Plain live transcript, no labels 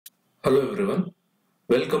Hello everyone,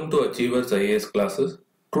 welcome to Achievers IAS classes.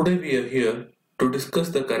 Today we are here to discuss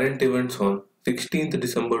the current events on 16th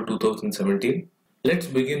December 2017. Let's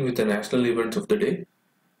begin with the national events of the day,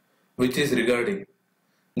 which is regarding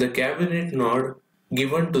the cabinet nod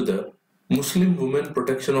given to the Muslim Women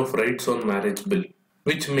Protection of Rights on Marriage Bill,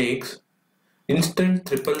 which makes instant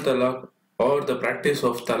triple talaq or the practice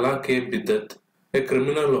of talaq-e-biddat a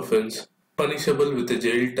criminal offence punishable with a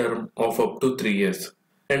jail term of up to 3 years.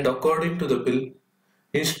 And according to the bill,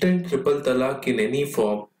 instant triple talaq in any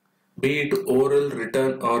form, be it oral,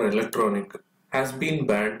 written or electronic, has been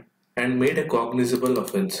banned and made a cognizable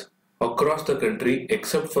offence across the country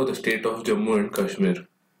except for the state of Jammu and Kashmir.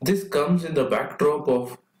 This comes in the backdrop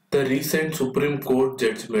of the recent Supreme Court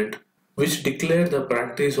judgment which declared the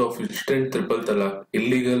practice of instant triple talaq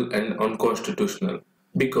illegal and unconstitutional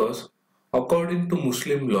because according to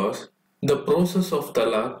Muslim laws, the process of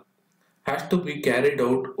talaq has to be carried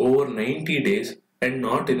out over 90 days and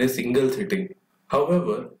not in a single sitting.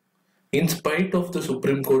 However, in spite of the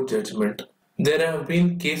Supreme Court judgment, there have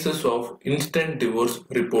been cases of instant divorce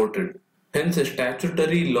reported. Hence, a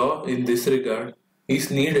statutory law in this regard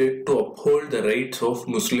is needed to uphold the rights of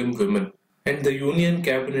Muslim women. And the Union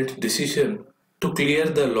Cabinet's decision to clear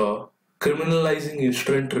the law criminalizing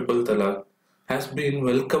instant triple talaq has been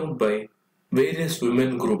welcomed by various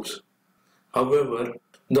women groups. However,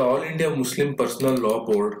 the All India Muslim Personal Law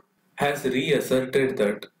Board has reasserted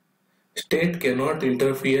that state cannot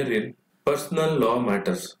interfere in personal law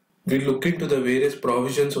matters. We look into the various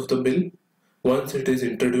provisions of the bill once it is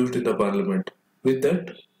introduced in the parliament. With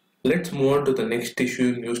that, let's move on to the next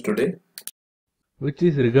issue in news today, which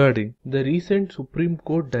is regarding the recent Supreme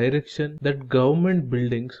Court direction that government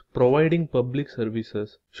buildings providing public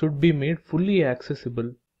services should be made fully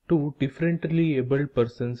accessible to differently abled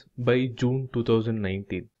persons by June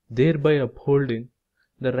 2019, thereby upholding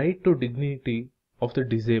the right to dignity of the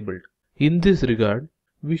disabled. In this regard,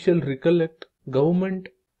 we shall recollect government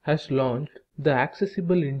has launched the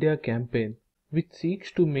Accessible India campaign, which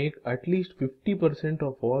seeks to make at least 50%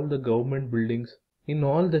 of all the government buildings in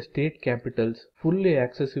all the state capitals fully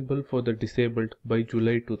accessible for the disabled by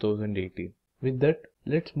July 2018. With that,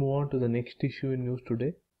 let's move on to the next issue in news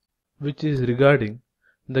today, which is regarding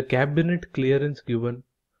the cabinet clearance given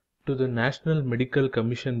to the National Medical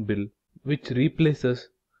Commission Bill, which replaces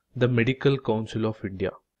the Medical Council of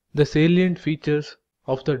India. The salient features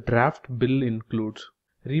of the draft bill includes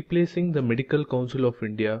replacing the Medical Council of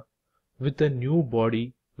India with a new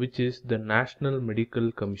body, which is the National Medical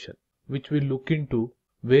Commission, which will look into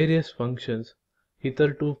various functions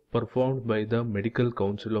hitherto performed by the Medical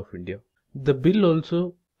Council of India. The bill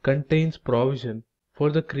also contains provision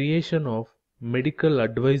for the creation of Medical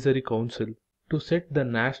Advisory Council to set the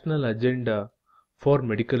national agenda for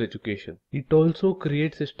medical education. It also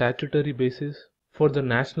creates a statutory basis for the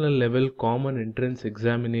national level common entrance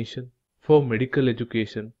examination for medical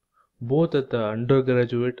education, both at the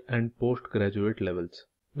undergraduate and postgraduate levels.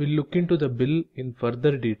 We'll look into the bill in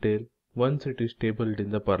further detail once it is tabled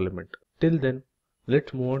in the parliament. Till then,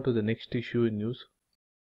 let's move on to the next issue in news,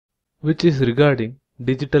 which is regarding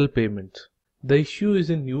digital payments. The issue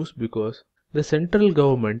is in news because the central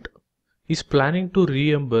government is planning to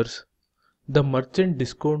reimburse the merchant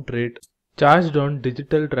discount rate charged on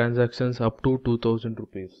digital transactions up to 2000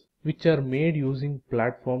 rupees, which are made using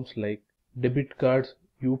platforms like debit cards,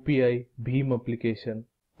 UPI, Bheem application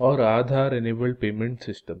or Aadhaar enabled payment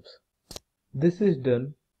systems. This is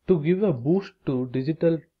done to give a boost to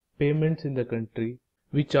digital payments in the country,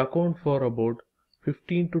 which account for about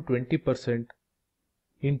 15 to 20%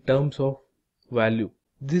 in terms of value.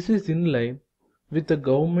 This is in line with the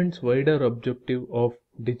government's wider objective of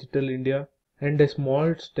Digital India and a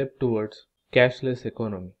small step towards cashless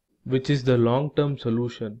economy, which is the long-term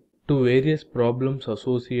solution to various problems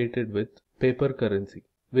associated with paper currency.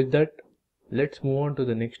 With that, let's move on to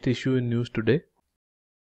the next issue in news today,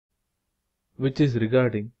 which is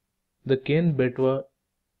regarding the Ken-Betwa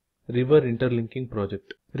river interlinking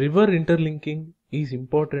project. River interlinking is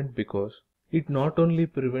important because it not only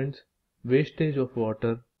prevents wastage of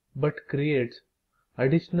water but creates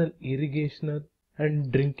additional irrigational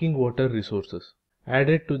and drinking water resources.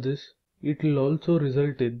 Added to this, it will also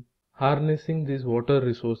result in harnessing these water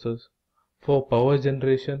resources for power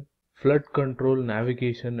generation, flood control,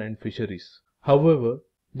 navigation and fisheries. However,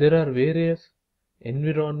 there are various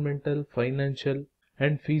environmental, financial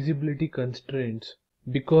and feasibility constraints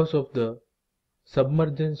because of the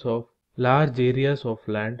submergence of large areas of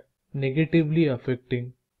land negatively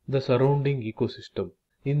affecting the surrounding ecosystem.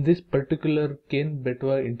 In this particular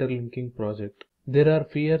Ken-Betwa interlinking project, there are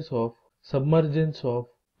fears of submergence of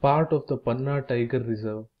part of the Panna Tiger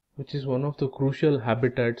Reserve, which is one of the crucial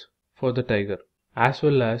habitats for the tiger, as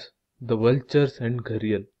well as the vultures and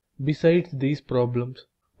gharial. Besides these problems,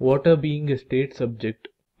 water being a state subject,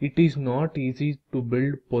 it is not easy to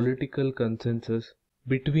build political consensus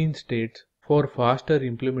between states for faster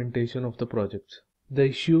implementation of the projects. The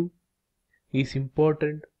issue is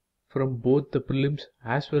important from both the prelims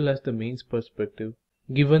as well as the mains perspective,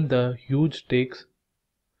 given the huge stakes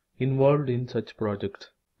involved in such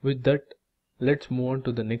projects. With that, let's move on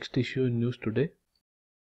to the next issue in news today,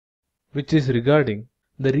 which is regarding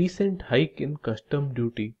the recent hike in custom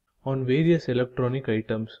duty on various electronic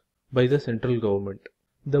items by the central government.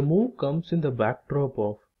 The move comes in the backdrop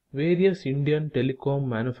of various Indian telecom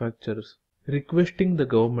manufacturers requesting the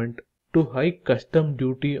government to hike custom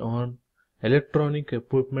duty on electronic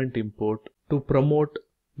equipment import to promote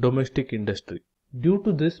domestic industry. Due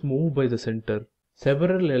to this move by the center,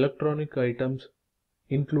 several electronic items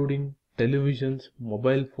including televisions,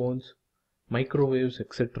 mobile phones, microwaves,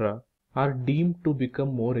 etc. are deemed to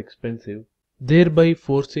become more expensive, thereby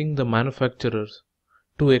forcing the manufacturers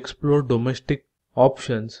to explore domestic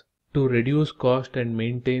options to reduce cost and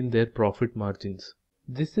maintain their profit margins.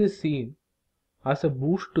 This is seen as a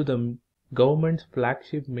boost to the government's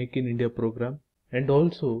flagship Make in India program and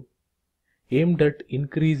also aimed at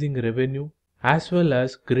increasing revenue as well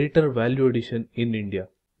as greater value addition in India.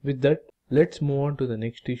 With that, let's move on to the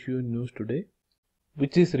next issue in news today,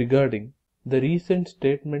 which is regarding the recent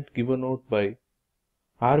statement given out by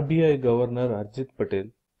RBI Governor Arjit Patel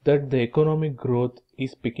that the economic growth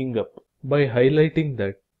is picking up by highlighting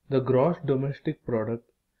that the gross domestic product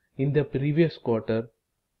in the previous quarter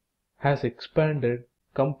has expanded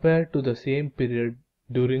compared to the same period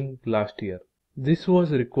during last year. This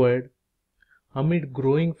was required amid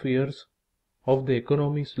growing fears of the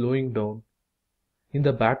economy slowing down in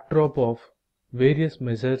the backdrop of various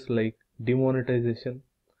measures like demonetization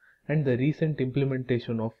and the recent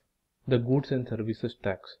implementation of the goods and services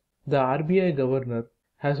tax. The RBI governor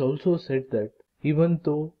has also said that even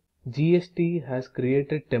though GST has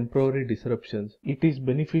created temporary disruptions, it is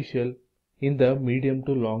beneficial in the medium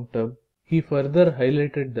to long term. He further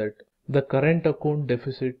highlighted that the current account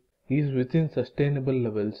deficit is within sustainable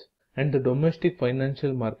levels and the domestic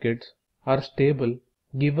financial markets are stable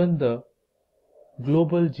given the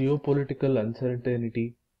global geopolitical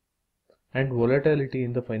uncertainty and volatility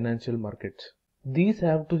in the financial markets. These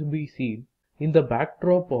have to be seen in the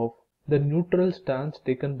backdrop of the neutral stance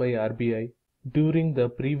taken by RBI during the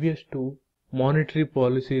previous two monetary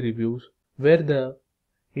policy reviews, where the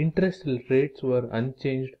interest rates were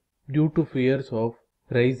unchanged due to fears of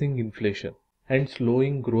rising inflation and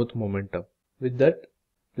slowing growth momentum. With that,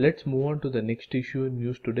 let's move on to the next issue in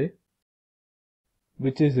news today,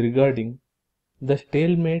 which is regarding the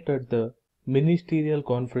stalemate at the ministerial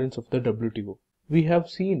conference of the WTO. We have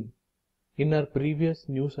seen in our previous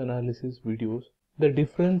news analysis videos the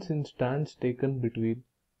difference in stance taken between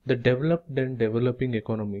the developed and developing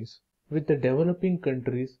economies, with the developing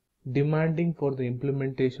countries demanding for the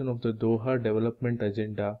implementation of the Doha Development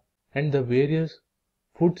Agenda and the various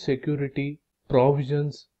food security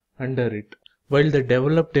provisions under it, while the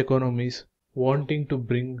developed economies wanting to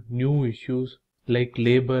bring new issues like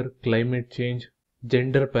labor, climate change,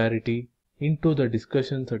 gender parity into the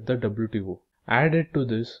discussions at the WTO. Added to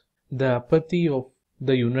this, the apathy of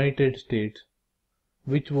the United States,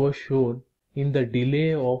 which was shown in the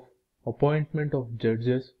delay of appointment of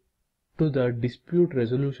judges to the dispute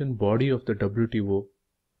resolution body of the WTO,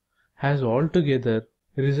 has altogether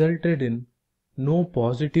resulted in no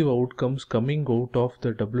positive outcomes coming out of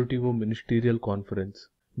the WTO ministerial conference,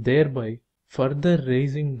 thereby further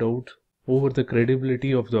raising doubts over the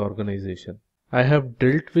credibility of the organization. I have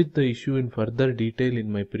dealt with the issue in further detail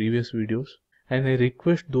in my previous videos, and I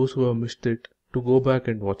request those who have missed it to go back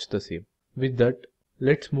and watch the same. With that,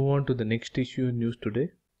 let's move on to the next issue in news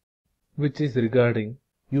today, which is regarding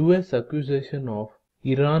US accusation of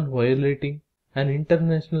Iran violating an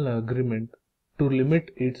international agreement to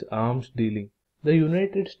limit its arms dealing. The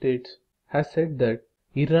United States has said that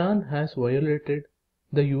Iran has violated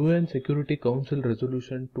the UN Security Council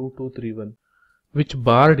Resolution 2231, which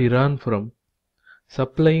barred Iran from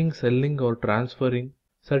supplying, selling or transferring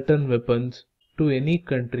certain weapons to any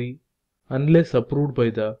country unless approved by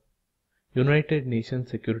the United Nations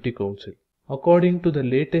Security Council. According to the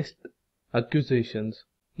latest accusations,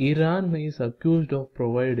 Iran is accused of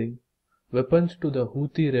providing weapons to the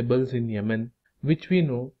Houthi rebels in Yemen, which we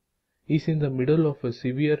know is in the middle of a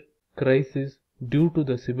severe crisis due to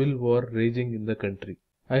the civil war raging in the country.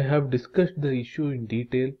 I have discussed the issue in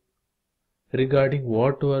detail regarding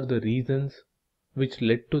what were the reasons which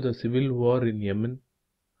led to the civil war in Yemen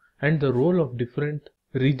and the role of different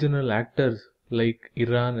regional actors like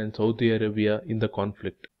Iran and Saudi Arabia in the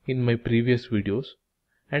conflict in my previous videos,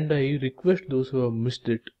 and I request those who have missed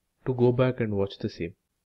it to go back and watch the same.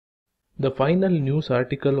 The final news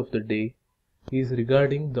article of the day is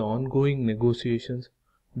regarding the ongoing negotiations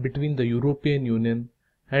between the European Union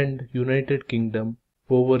and United Kingdom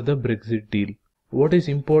over the Brexit deal. What is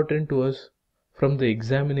important to us from the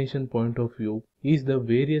examination point of view is the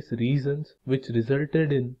various reasons which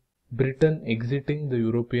resulted in Britain exiting the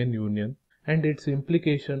European Union and its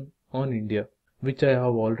implication on India, which I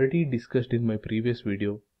have already discussed in my previous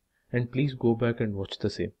video, and please go back and watch the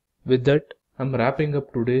same. With that, I'm wrapping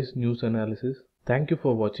up today's news analysis. Thank you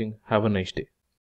for watching. Have a nice day.